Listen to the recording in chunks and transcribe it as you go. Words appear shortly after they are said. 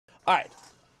All right.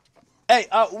 Hey,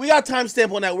 we got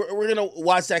timestamp on that. We're gonna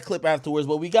watch that clip afterwards,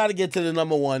 but we got to get to the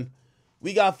number one.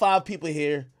 We got 5 people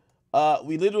here.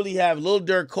 We literally have Lil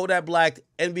Durk, Kodak Black,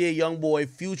 NBA YoungBoy,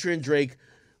 Future, and Drake.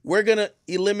 We're gonna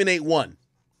eliminate one.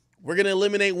 We're gonna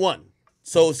eliminate one.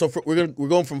 So we're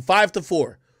going from 5 to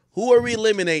 4. Who are we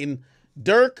eliminating?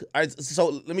 Durk. All right, so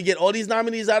let me get all these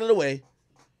nominees out of the way.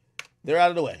 They're out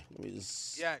of the way. Let me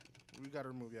just... Yak. We gotta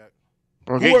remove Yak.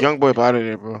 Bro, get YoungBoy out of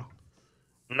there, bro.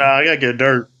 Nah, I gotta get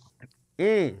Durk.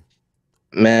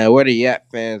 Man, where the Yak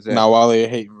fans at? Nah, Wally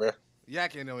hating, bro.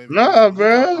 Yak ain't no MVP. Nah,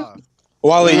 bro.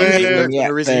 Wally, you Man, hating yeah,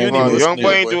 the reason you man. need to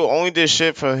YoungBoy only did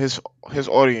shit for his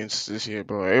audience this year,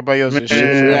 bro. Everybody else did shit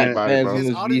for everybody,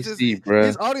 bro.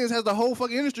 His audience has the whole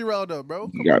fucking industry riled up, bro.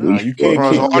 You got me. you can't. Bro,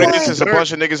 his audience is a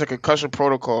bunch of niggas at Concussion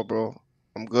Protocol, bro.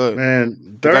 I'm good.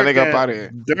 Man, Get that nigga up out of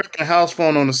here. Durk and House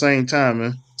Phone on the same time,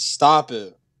 man. Stop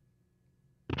it.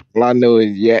 All I know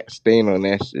is Yak staying on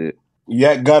that shit.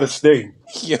 Yak gotta stay.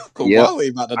 Yo, Yep. Wally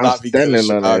about to I'm not be good in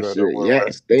standing on that Chicago no shit. more, Yak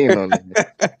bro. staying on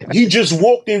that. He just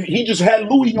walked in. He just had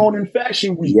Louis on in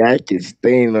Fashion Week. Yak is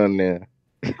staying on there.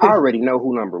 I already know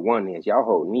who number 1 is. Y'all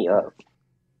holding me up.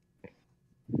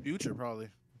 Future probably.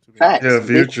 Facts. Yeah,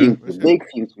 Future. Big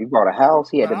Future. He bought a house.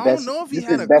 He had the best. This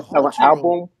is best-selling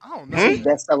album. I don't know. This is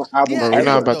best-selling album. Bro, we're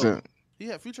not about to.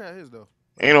 Yeah, Future had his though.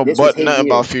 Ain't no This but was nothing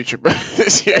his about year. Future, bro.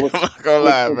 This year, I'm not gonna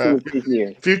lie, bro.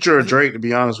 Future or Drake, to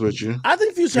be honest with you. I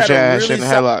think Future had a really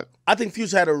solid. I think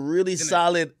Future had a really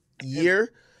solid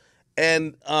year,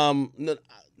 and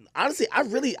honestly,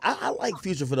 I like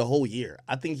Future for the whole year.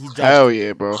 I think he dropped. Hell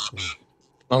yeah, bro.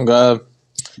 I'm good.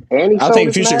 And I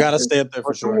think Future got to stay up there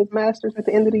for sure. His masters at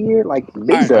the end of the year, like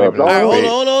big All right, dubs. all right,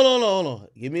 hold on.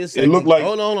 Give me a second. It looked like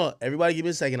hold on. Everybody, give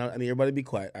me a second. I need everybody to be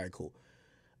quiet. All right, cool.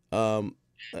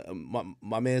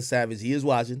 My man Savage, he is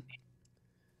watching.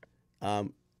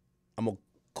 I'm gonna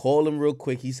call him real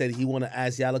quick. He said he want to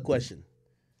ask y'all a question.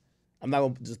 I'm not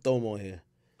gonna just throw him on here.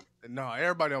 No,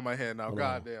 everybody on my head now.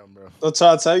 Goddamn, bro. I'll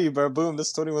try to tell you, bro. Boom,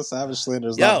 this 21 Savage slander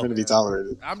is not going to be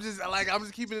tolerated. I'm just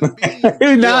keeping it a beat.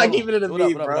 You're not keeping it a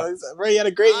beat, bro. Bro, you had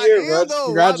a great year, bro.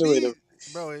 Congratulate him.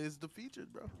 Bro, it's the features,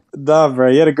 bro. Nah,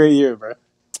 bro, you had a great year, bro.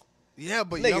 Yeah,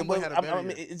 but Nigga, YoungBoy had a better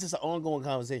year. it's just an ongoing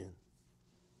conversation.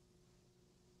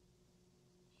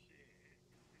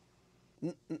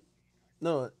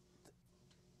 No.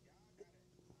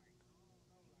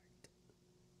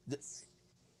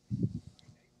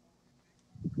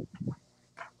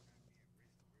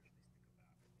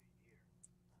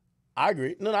 I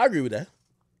agree. No, I agree with that.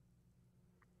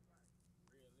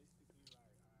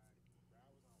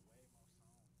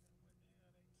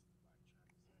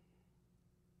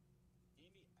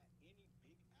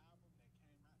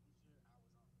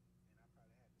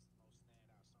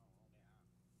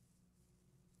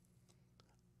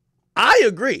 I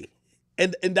agree,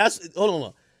 and that's hold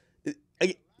on.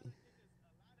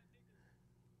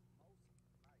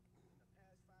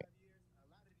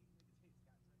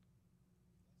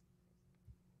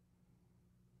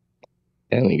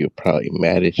 That nigga probably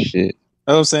mad as shit. You know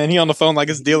what I'm saying? He on the phone like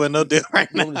it's deal or no deal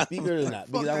right now. The speaker or not?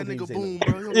 Fuck that nigga Boom,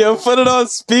 bro. Yo, put it on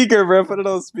speaker, bro. Put it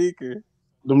on speaker.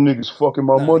 Them niggas fucking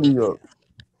my money up.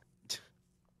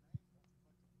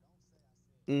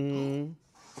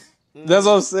 That's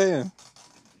what I'm saying.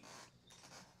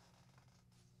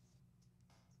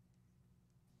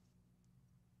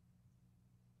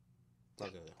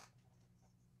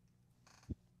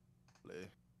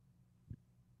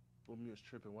 Boom, you was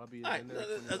tripping. Why be? Right,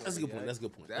 that's a good point. That's a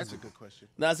good point. That's a good question.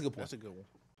 No, that's a good point. That's a good one.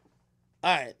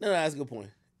 All right, no, that's a good point.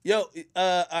 Yo,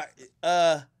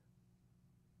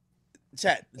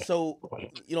 chat. So,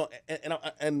 you know,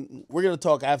 and we're gonna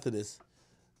talk after this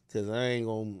because I ain't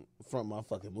gonna front my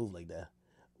fucking move like that.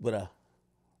 But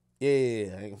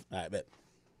yeah. All right, bet.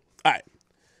 All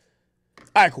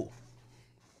right, cool.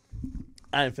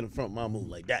 I ain't finna front my move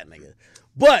like that, nigga.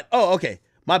 But okay,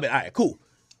 my bad. All right, cool.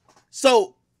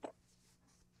 So,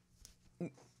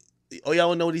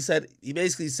 y'all know what he said? He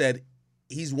basically said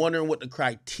he's wondering what the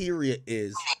criteria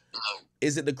is.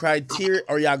 Is it the criteria?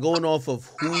 Are y'all going off of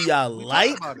who y'all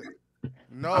like?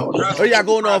 No. Or y'all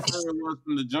going off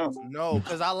from the jump? No,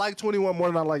 because I like 21 more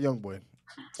than I like YoungBoy.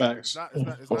 Facts.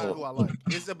 It's not who I like.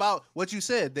 It's about what you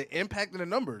said, the impact and the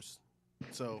numbers.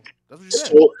 So that's what you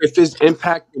said. So if it's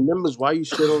impact in numbers, why you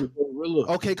shit on Gorilla?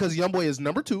 Okay, because YoungBoy is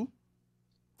number 2,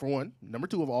 for one. Number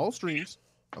 2 of all streams.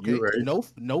 Okay, right.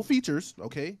 No features.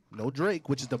 Okay, no Drake,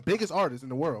 which is the biggest artist in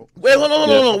the world. Wait, hold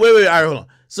on. Wait. All right, hold on.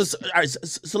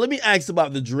 So let me ask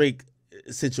about the Drake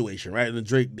situation, right? The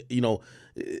Drake, you know,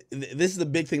 this is the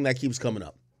big thing that keeps coming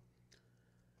up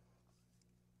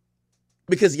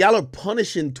because y'all are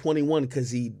punishing 21 because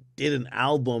he did an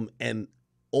album and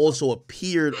also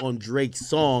appeared on Drake's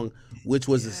song, which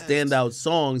was the standout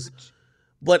songs.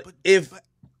 But if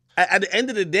at the end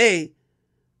of the day,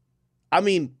 I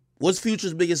mean, what's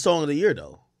Future's biggest song of the year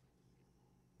though?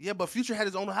 Yeah, but Future had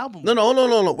his own album.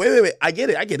 No. Wait. I get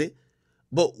it.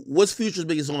 But what's Future's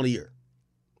biggest song of the year?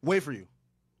 Wait for you.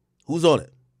 Who's on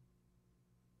it?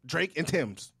 Drake and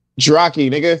Tim's. Drocky,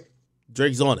 nigga.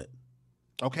 Drake's on it.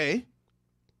 Okay.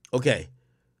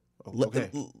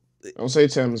 Don't say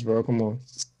Tim's, bro. Come on.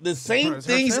 The same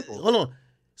things. Hold on.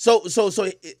 So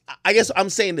I guess I'm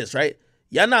saying this, right?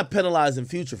 Y'all not penalizing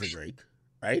Future for Drake,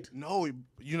 right? No,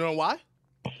 you know why?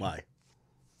 Why?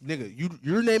 Nigga,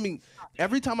 you're naming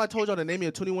every time I told y'all to name me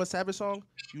a 21 Savage song,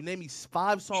 you name me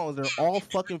 5 songs that are all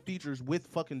fucking features with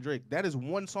fucking Drake. That is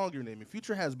one song you're naming.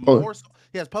 Future has more.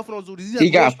 He has Puffin' on Zooties.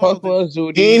 He got Puffin' on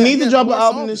Zooties. He didn't need to drop an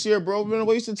album this year, bro. Been a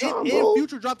waste of time, bro. And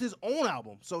Future dropped his own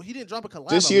album, so he didn't drop a collab.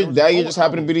 This year, that year just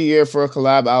happened to be the year for a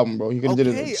collab album, bro. He could have did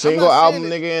a single album,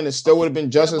 nigga, and it still would have been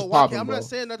just as popping, bro. I'm not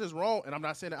saying nothing's wrong, and I'm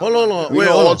not saying that. Hold on. Wait,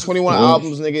 all 21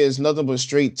 albums, nigga, is nothing but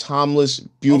straight timeless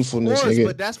beautifulness, nigga.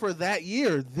 But that's for that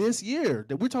year. This year,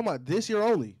 we're talking about this year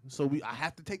only. So I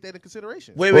have to take that into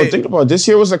consideration. Wait. Think about it. This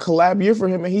year was a collab year for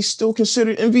him, and he's still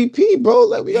considered MVP, bro.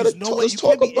 Like we gotta let's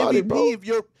talk about it, bro. If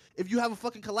you have a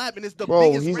fucking collab and it's the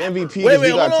bro, biggest he's rapper. MVP.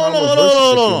 Wait,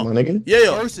 hold on, my nigga.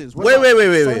 Yeah, versus. Wait.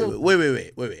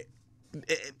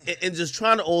 And just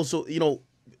trying to also,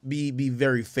 be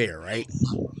very fair, right?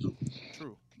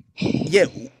 True. Yeah,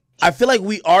 I feel like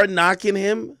we are knocking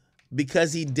him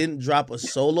because he didn't drop a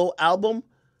solo album,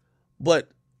 but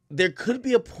there could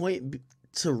be a point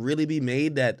to really be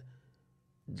made that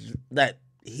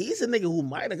he's a nigga who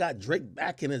might have got Drake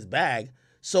back in his bag.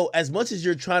 So as much as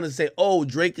you're trying to say, oh,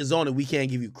 Drake is on it, we can't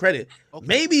give you credit,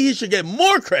 maybe he should get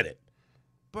more credit.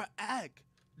 But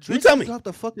you tell me. Dropped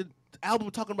the fucking album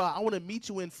talking about I want to meet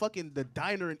you in fucking the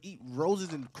diner and eat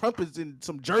roses and crumpets and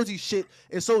some Jersey shit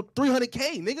and sold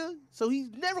 $300K, nigga. So he's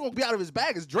never gonna be out of his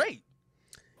bag as Drake.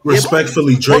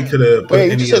 Respectfully, Drake could have put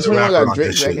any other rapper on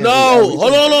this shit. No,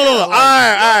 hold on. All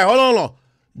right, hold on.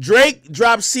 Drake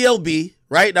dropped CLB,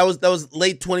 right? That was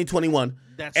late 2021.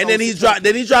 And then he dropped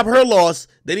Her Loss.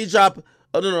 Then he dropped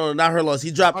no, not Her Loss. He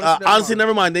dropped Honestly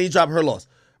Nevermind. Then he dropped Her Loss.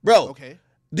 Bro,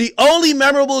 the only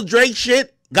memorable Drake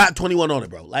shit got 21 on it,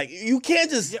 bro. Like you can't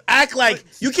just act like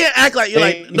you're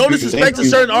like no disrespect to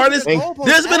certain artists.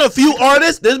 There's been a few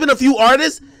artists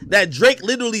that Drake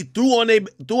literally threw on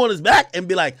his back and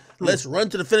be like, let's run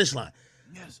to the finish line.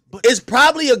 Yes, but it's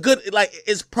probably a good I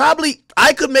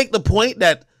could make the point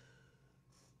that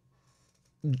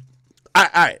all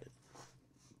right.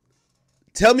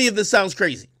 Tell me if this sounds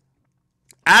crazy.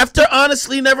 After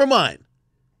Honestly Nevermind,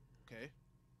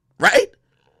 right?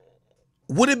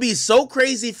 Would it be so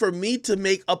crazy for me to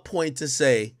make a point to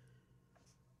say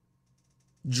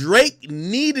Drake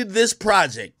needed this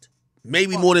project,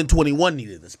 maybe more than 21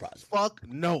 needed this project? Fuck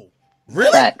no.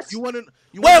 Really? Facts. You want to?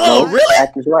 Really?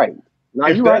 Fact is right. No,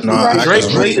 you right. Drake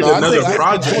needed another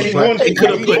project. He could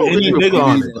have put any nigga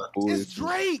on it. It's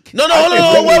Drake. No,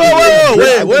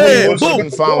 wait. Boom.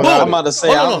 I'm about to say,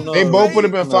 I don't know. They both would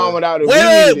have been fine without it.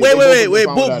 Wait.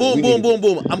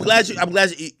 Boom. I'm glad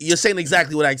you're saying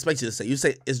exactly what I expect you to say. You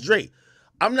say it's Drake.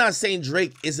 I'm not saying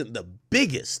Drake isn't the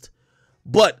biggest,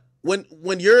 but when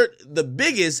you're the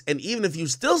biggest, and even if you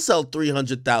still sell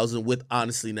 300,000 with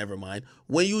Honestly Nevermind,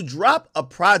 when you drop a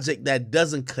project that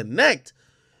doesn't connect,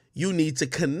 you need to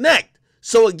connect.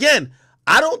 So again,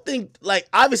 I don't think,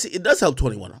 obviously it does help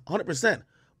 21, 100%.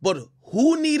 But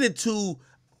who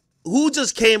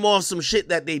just came off some shit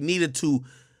that they needed to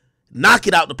knock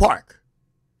it out the park?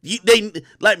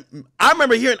 I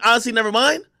remember hearing Honestly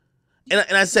Nevermind,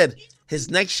 and I said,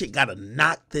 his next shit gotta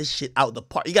knock this shit out the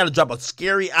park. You gotta drop a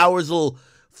Scary Hours little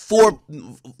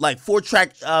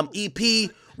 4-track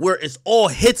EP where it's all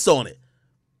hits on it.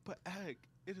 But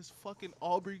it is fucking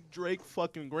Aubrey Drake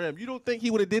fucking Graham. You don't think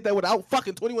he would have did that without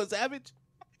fucking 21 Savage?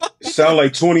 Sound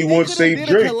like 21 saved Drake. He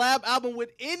could have did a collab album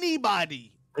with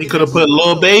anybody. He could have put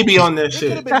Lil Baby on that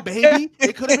shit. It could have been Baby.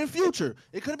 It could have been Future.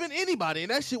 It could have been anybody,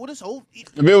 and that shit would have sold.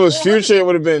 If it was Future, it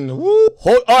would have been. Woo.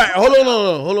 Hold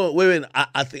on. Wait.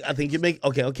 I think you make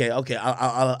okay.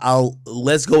 I'll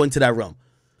let's go into that realm.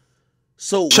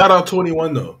 So shout out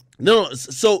 21 though. No.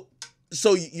 So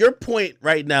your point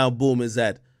right now, Boom, is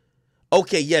that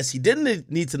okay? Yes, he didn't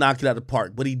need to knock it out of the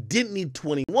park, but he didn't need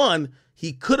 21.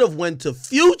 He could have went to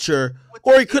Future,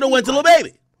 or he could have went to Lil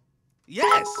Baby.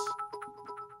 Yes.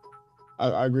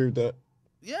 I agree with that.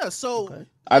 Yeah, so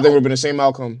I think it would have been the same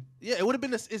outcome. Yeah, it would have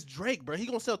been. It's Drake, bro. He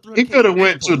gonna sell 300K. He could have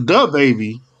went to the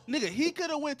Baby. Nigga, he could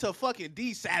have went to fucking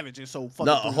D Savage and so fucking.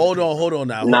 No, hold on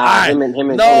now. Nah, right. him and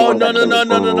no. That's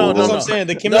what I'm saying.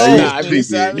 The chemistry.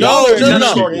 No.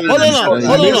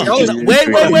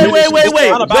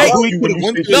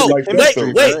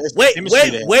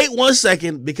 Wait 1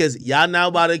 second, because y'all now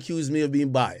about to accuse me of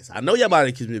being biased. I know y'all about to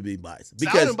accuse me of being biased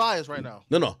because I'm biased right now.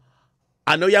 No.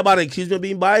 I know y'all about to accuse me of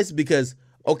being biased because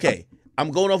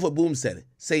I'm going off what Boom said,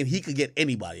 saying he could get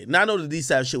anybody. Now I know the D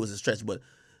Savage shit was a stretch, but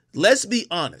let's be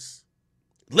honest.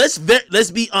 Let's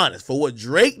be honest. For what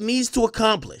Drake needs to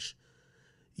accomplish,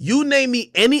 you name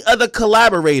me any other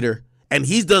collaborator, and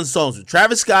he's done songs with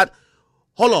Travis Scott.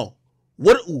 Hold on.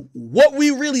 What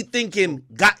we really thinking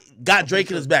got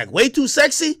Drake in his bag? Way Too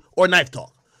Sexy or Knife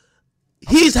Talk?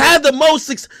 He's had the most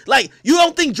you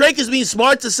don't think Drake is being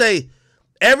smart to say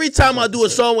every time I do a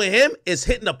song with him, it's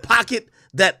hitting the pocket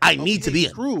that I need to be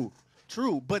in.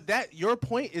 True, but your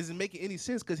point isn't making any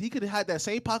sense because he could have had that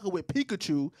same pocket with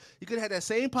Pikachu. He could have had that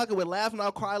same pocket with Laugh and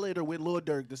I'll Cry Later with Lil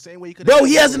Durk. The same way he could. Bro,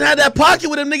 he hasn't had that pocket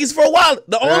with them niggas for a while.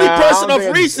 The only person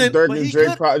of recent Dirk and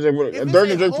Drake project. Dirk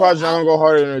and Drake project, I'm gonna go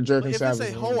harder than a Drake and Savage. If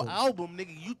it's a whole album,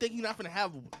 nigga, you think you're not gonna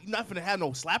have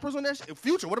no slappers on that shit?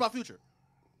 Future, what about Future?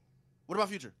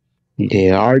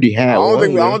 Yeah, I already had. I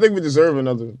don't think we deserve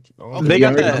another. They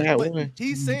got that.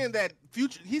 He's saying that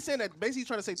Future. He's saying that basically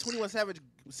trying to say 21 Savage,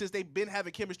 since they've been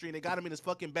having chemistry and they got him in his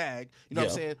fucking bag. You know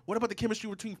what I'm saying? What about the chemistry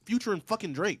between Future and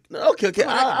fucking Drake? Okay.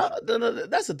 No,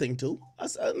 that's the thing too.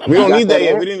 We don't need that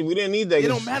yet. We didn't need that. It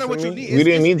don't matter what you need. We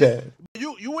didn't need that.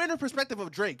 You were in the perspective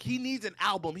of Drake. He needs an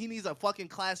album. He needs a fucking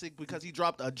classic because he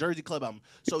dropped a Jersey Club album.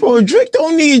 So bro, Drake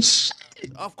don't need shit.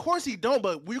 Of course he don't,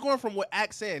 but we're going from what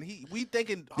Axe saying. We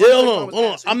thinking. Hold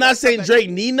on. I'm not saying Drake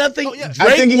need nothing. Oh, yeah.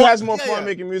 I think he has more fun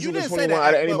making music with 21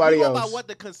 out of anybody else. About what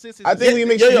the consensus I think when he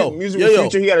makes music with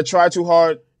Future, he got to try too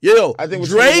hard. I think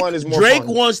with Drake 21 is more Drake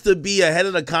fun. wants to be ahead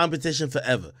of the competition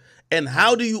forever. And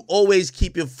how do you always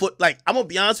keep your foot? Like, I'm gonna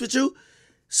be honest with you.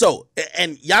 So,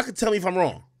 and y'all can tell me if I'm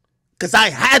wrong, because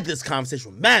I had this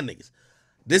conversation with mad niggas.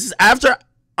 This is after,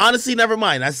 honestly, never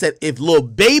mind. I said, if Lil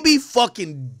Baby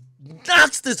fucking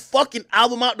knocks this fucking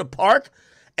album out in the park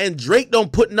and Drake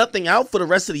don't put nothing out for the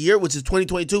rest of the year, which is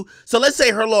 2022. So let's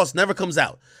say Her Loss never comes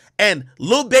out. And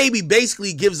Lil Baby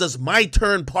basically gives us My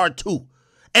Turn Part 2.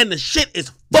 And the shit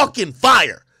is fucking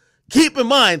fire. Keep in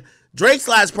mind, Drake's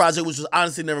last project, which was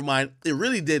honestly never mind, it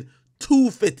really did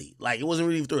 250. Like, it wasn't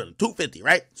really 300. 250,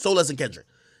 right? So less than Kendrick.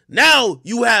 Now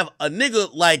you have a nigga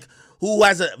like who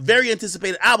has a very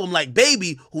anticipated album like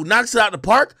Baby who knocks it out the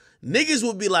park. Niggas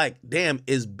would be like, damn,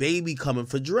 is Baby coming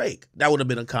for Drake? That would have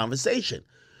been a conversation.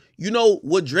 You know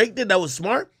what Drake did that was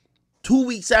smart? 2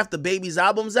 weeks after Baby's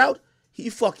album's out, he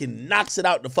fucking knocks it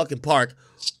out the fucking park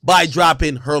by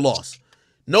dropping Her Loss.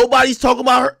 Nobody's talking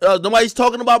about her. Nobody's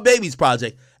talking about Baby's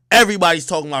project. Everybody's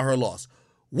talking about Her Loss.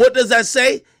 What does that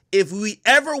say? If we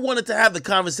ever wanted to have the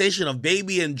conversation of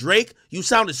Baby and Drake, you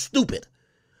sounded stupid.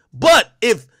 But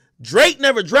if Drake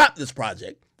never dropped this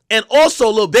project and also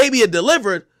Lil Baby had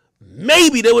delivered,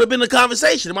 maybe there would have been a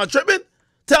conversation. Am I tripping?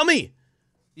 Tell me.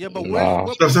 Yeah, but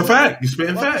that's a fact. You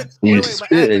spitting facts. Where's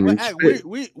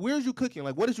you cooking?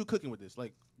 Like, what is you cooking with this?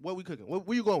 Like, what we cooking?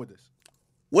 Where you going with this?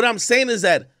 What I'm saying is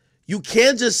that you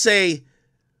can't just say,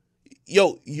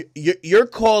 yo, you're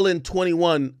calling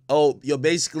 21. Oh, yo,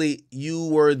 basically you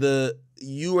were the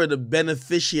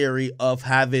beneficiary of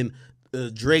having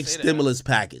Drake's stimulus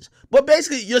package. But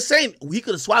basically, you're saying he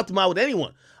could have swapped him out with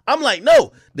anyone. I'm like,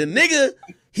 no, the nigga.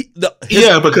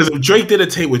 Because if Drake did a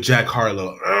tape with Jack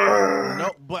Harlow.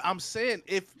 No, but I'm saying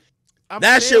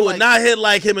that shit would not hit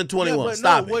like him in 21. Yeah,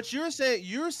 Stop it. What you're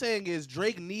saying is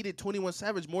Drake needed 21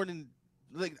 Savage more than.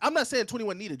 Like, I'm not saying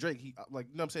 21 needed Drake. He, like,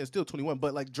 you know what I'm saying? Still 21.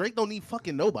 But, like, Drake don't need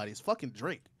fucking nobody. It's fucking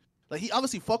Drake. Like, he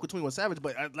obviously fuck with 21 Savage,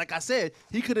 but like I said,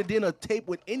 he could have done a tape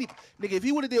with any. Nigga, if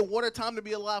he would have did Water Time to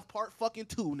Be Alive Part fucking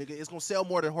 2, nigga, it's going to sell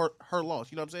more than her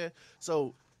Loss. You know what I'm saying?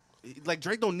 So, like,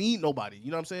 Drake don't need nobody. You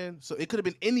know what I'm saying? So, it could have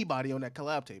been anybody on that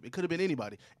collab tape. It could have been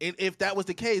anybody. And if that was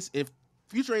the case, if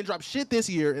Future ain't dropped shit this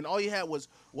year and all you had was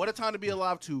What a Time to Be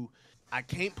Alive 2, I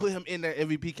can't put him in that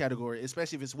MVP category,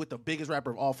 especially if it's with the biggest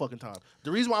rapper of all fucking time.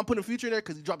 The reason why I'm putting Future in there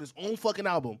because he dropped his own fucking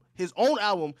album. His own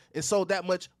album and sold that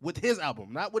much with his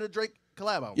album, not with a Drake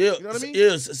collab album. Yeah, you know what I mean?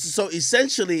 Yeah. So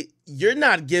essentially, you're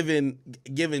not giving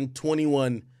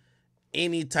 21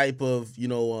 any type of,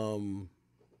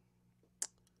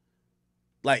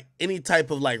 like any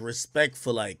type of like respect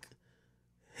for like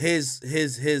his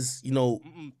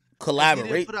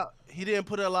collaborate. He didn't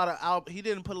put a lot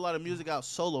of music out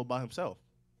solo by himself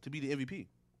to be the MVP.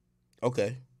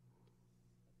 Okay.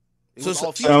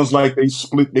 Sounds like they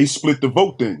split the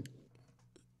vote then.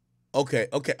 Okay.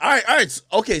 All right.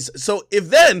 Okay. So if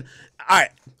then, all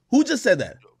right, Who just said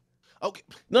that? Okay.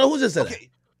 No, who just said that?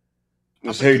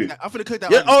 It's hated. I'm finna cook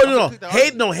that. Yeah. Oh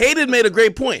no. Hated made a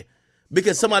great point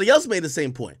because somebody else made the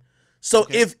same point. So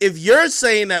if you're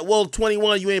saying that, well,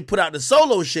 21, you ain't put out the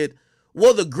solo shit.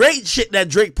 Well, the great shit that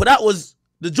Drake put out was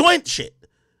the joint shit.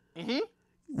 Mm-hmm.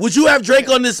 Would you have Drake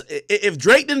on this if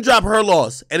Drake didn't drop Her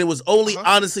Loss and it was only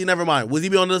Honestly Nevermind? Would he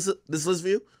be on this list for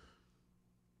you?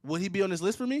 Would he be on this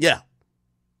list for me? Yeah.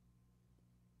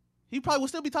 He probably would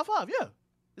still be top 5. Yeah,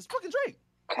 it's fucking Drake.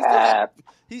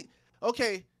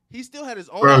 He still had his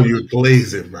own. Bro, you're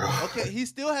blazing, bro. Okay, he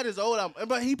still had his own album,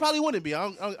 but he probably wouldn't be.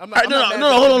 I'm not.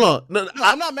 Hold on. No,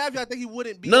 I'm not mad if I think he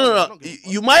wouldn't be. No.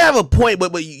 You might have a point,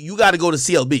 but you got to go to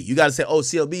CLB. You got to say, oh,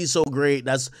 CLB is so great.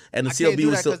 The CLB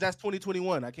was still because that's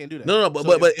 2021. I can't do that. No,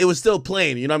 but it was still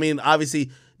playing. You know what I mean?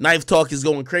 Obviously, Knife Talk is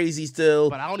going crazy still.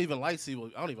 But I don't even like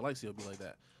CLB. I don't even like CLB like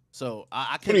that. So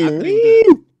I couldn't even do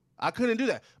that. I couldn't do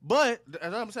that. But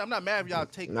as I'm saying, I'm not mad if y'all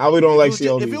take. Now we don't like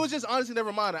CLB. If it was just Honestly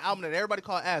Nevermind, an album that everybody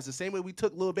called ass, the same way we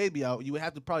took Lil Baby out, you would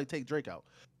have to probably take Drake out.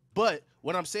 But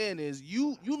what I'm saying is,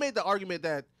 you made the argument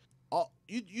that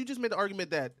you just made the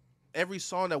argument that every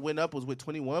song that went up was with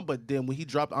 21, but then when he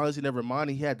dropped Honestly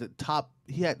Nevermind, he had the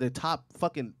top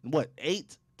fucking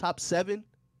top 7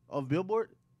 of Billboard.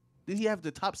 Did he have the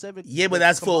top 7? Yeah, but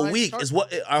that's for a week. Chart? Is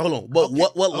what? Hold on. But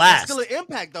what lasts? That's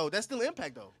still an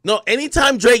impact, though. No,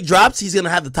 anytime Drake drops, he's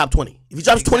gonna have the top 20. If he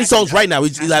drops 20 songs right now,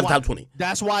 he'll have the top 20.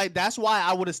 That's why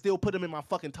I would have still put him in my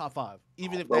fucking top 5,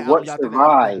 even if that what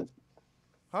survived?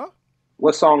 Huh?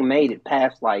 What song made it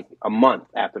past like a month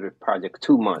after the project?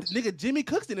 2 months. Nigga, Jimmy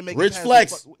Cooks didn't make Rich it past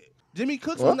Flex. Jimmy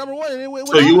Cooks was number 1. And it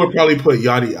so you would probably put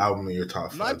Yachty album in your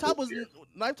top 5. Knife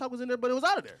Talk was in there, but it was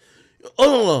out of there.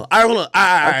 Hold on. All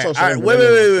right.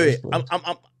 Wait.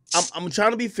 I'm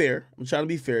trying to be fair.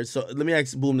 So let me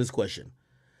ask Boom this question.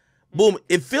 Boom,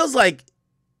 it feels like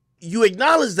you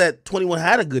acknowledge that 21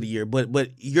 had a good year,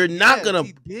 but you're not gonna.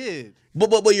 He did.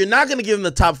 But you're not gonna give him the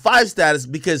top 5 status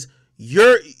because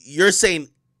you're saying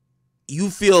you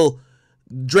feel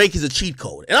Drake is a cheat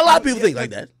code, and a lot of people think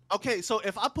like that. Okay, so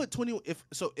if I put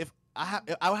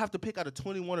I would have to pick out a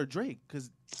 21 or Drake, because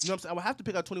you know what I'm saying. I would have to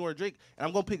pick out 21 or Drake, and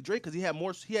I'm gonna pick Drake because he had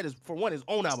his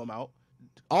own album out.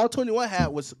 All 21 had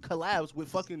was collabs with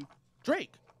fucking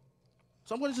Drake,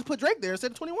 so I'm gonna just put Drake there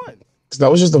instead of 21. That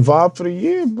was just the vibe for the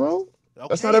year, bro. Okay,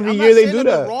 that's not every year they do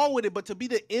that. Wrong with it, but to be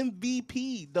the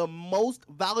MVP, the most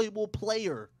valuable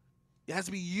player, it has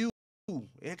to be you.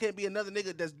 It can't be another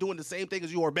nigga that's doing the same thing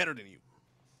as you or better than you.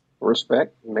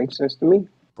 Respect makes sense to me.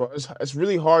 Bro, it's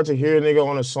really hard to hear a nigga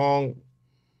on a song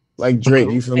like Drake.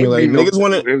 You feel me? Like niggas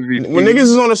want to when niggas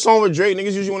is on a song with Drake,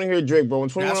 niggas usually want to hear Drake, bro. When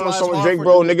 21 on a song with Drake,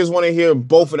 bro, niggas want to hear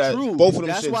both of that, both of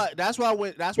them shits. That's why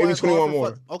maybe 21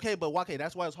 more. Okay, but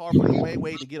that's why it's hard for Dwayne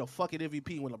Wade to get a fucking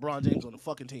MVP when LeBron James on the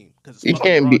fucking team. Because it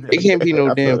can't be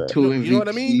no damn 2 MVPs. You know what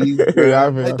I mean?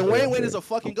 Like Dwayne Wade is a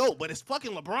fucking GOAT, but it's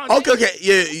fucking LeBron James. Okay,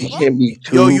 yeah. It can't be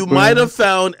 2. Yo, you might have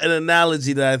found an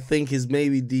analogy that I think is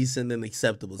maybe decent and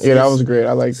acceptable. Yeah, that was great.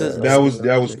 I like that.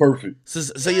 That was perfect.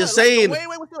 So you're saying Dwayne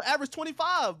Wade would still average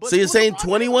 25. So you're saying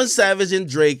 21 Savage and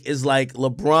Drake is like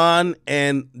LeBron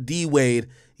and D Wade.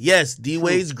 Yes, D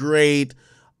Wade's great,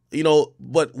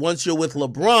 but once you're with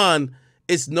LeBron,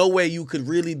 it's no way you could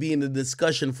really be in the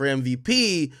discussion for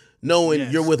MVP knowing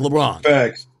you're with LeBron.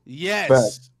 Facts. Yes.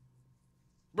 Facts.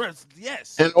 Bruh,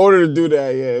 yes. In order to do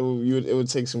that, it would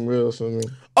take some real for me.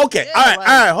 Okay, all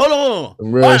right, hold on.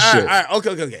 Some real shit. All right,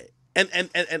 okay. And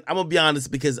I'm gonna be honest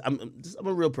because I'm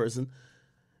a real person.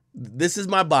 This is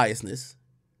my biasness.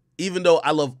 Even though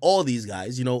I love all these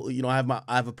guys, I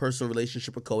have a personal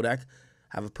relationship with Kodak,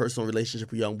 I have a personal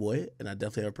relationship with YoungBoy, and I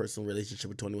definitely have a personal relationship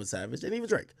with 21 Savage and even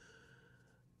Drake.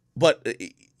 But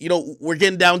we're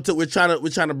getting down to we're trying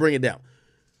to bring it down.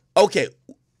 Okay,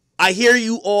 I hear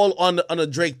you all on a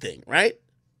Drake thing, right?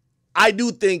 I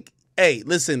do think, hey,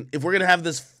 listen, if we're gonna have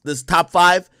this top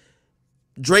 5,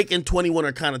 Drake and 21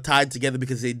 are kind of tied together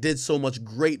because they did so much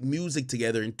great music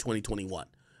together in 2021.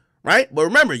 Right? But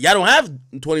remember, y'all don't have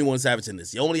 21 Savage in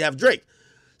this. You only have Drake.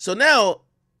 So now,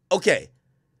 okay,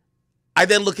 I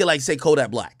then look at, say,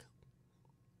 Kodak Black.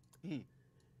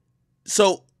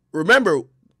 So remember,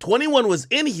 21 was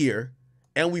in here,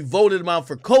 and we voted him out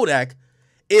for Kodak.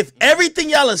 If everything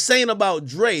y'all are saying about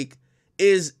Drake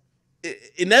is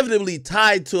inevitably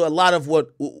tied to a lot of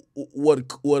what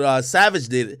Savage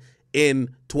did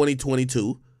in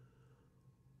 2022,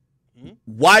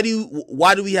 why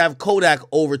do we have Kodak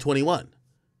over 21?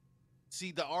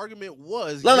 See, the argument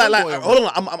was hold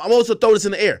on. I'm also throwing this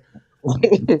in the air.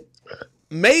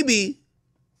 Maybe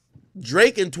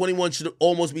Drake and 21 should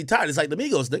almost be tied. It's like the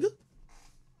Migos, nigga.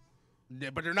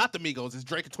 But they're not the Migos. It's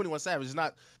Drake and 21 Savage.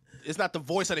 It's not the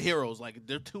voice of the heroes. Like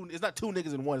they're two. It's not two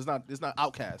niggas in one. It's not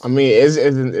Outkast. I mean, is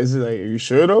it like? Are you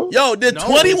sure though? Yo, did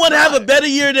 21 have a better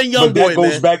year than Youngboy, man?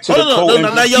 Goes back to no,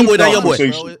 not Youngboy, not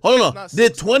Youngboy. Hold on.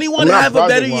 Did 21 have a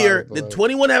better year? Did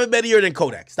 21 have a better year than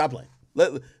Kodak? Stop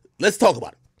playing. Let's talk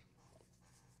about it.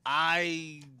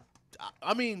 I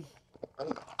mean,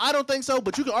 I don't think so,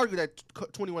 but you can argue that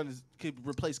 21 could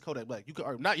replace Kodak Black. You could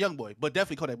argue, not Youngboy, but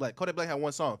definitely Kodak Black. Kodak Black had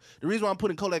one song. The reason why I'm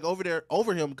putting Kodak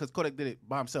over him because Kodak did it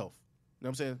by himself. You know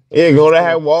what I'm saying? Yeah, go to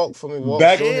have walk for me. Walk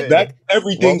back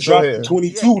everything dropped in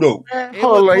 22 though.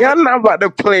 Hold on, y'all not about to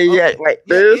play yet like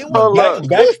this. Hold on.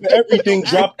 Back for everything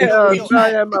dropped in 22.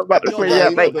 Y'all not about to play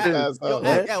yet like this.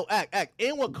 Act.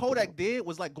 And what Kodak did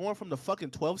was like going from the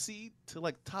fucking 12 seed to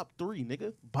like top 3,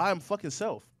 nigga, by him fucking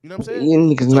self. You know what I'm saying? You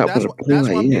niggas not about to play that's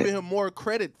why I'm like giving him more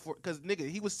credit for because nigga,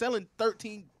 he was selling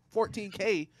 13, 14K.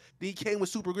 Then he came with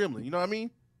Super Gremlin. You know what I mean?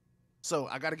 So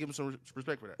I gotta give him some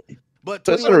respect for that. But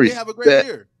 21 did have a great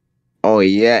year. Oh,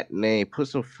 Yat name. Put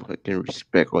some fucking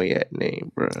respect on Yat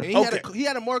name, bro. And he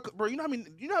had a more, bro. You know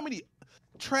how many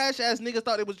trash ass niggas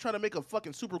thought they was trying to make a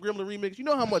fucking Super Gremlin remix. You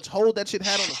know how much hold that shit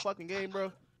had on the fucking game,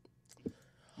 bro.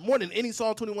 More than any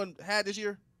song 21 had this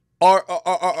year. Are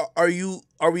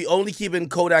we only keeping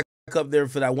Kodak up there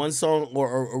for that one song, or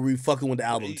are we fucking with the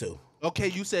album too? Okay,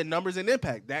 you said numbers and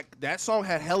impact. That song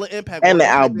had hella impact. And the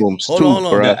albums too, hold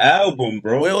on. bro. The album,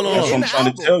 bro. Wait, hold on. That's what I'm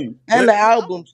trying to tell you. And the albums